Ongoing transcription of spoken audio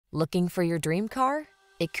Looking for your dream car?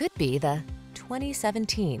 It could be the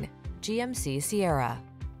 2017 GMC Sierra.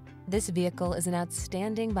 This vehicle is an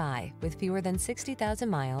outstanding buy with fewer than 60,000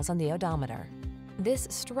 miles on the odometer. This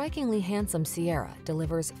strikingly handsome Sierra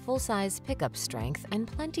delivers full-size pickup strength and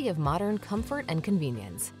plenty of modern comfort and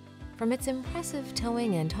convenience. From its impressive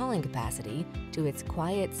towing and hauling capacity to its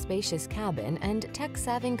quiet, spacious cabin and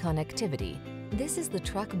tech-savvy connectivity, this is the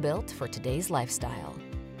truck built for today's lifestyle.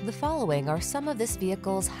 The following are some of this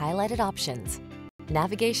vehicle's highlighted options: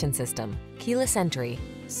 navigation system, keyless entry,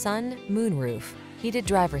 sun, moonroof, heated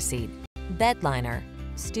driver's seat, bed liner,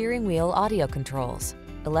 steering wheel audio controls,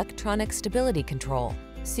 electronic stability control,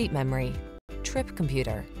 seat memory, trip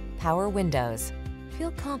computer, power windows. Feel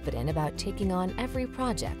confident about taking on every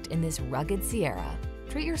project in this rugged Sierra.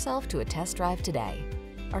 Treat yourself to a test drive today.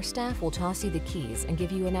 Our staff will toss you the keys and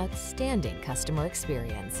give you an outstanding customer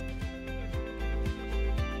experience.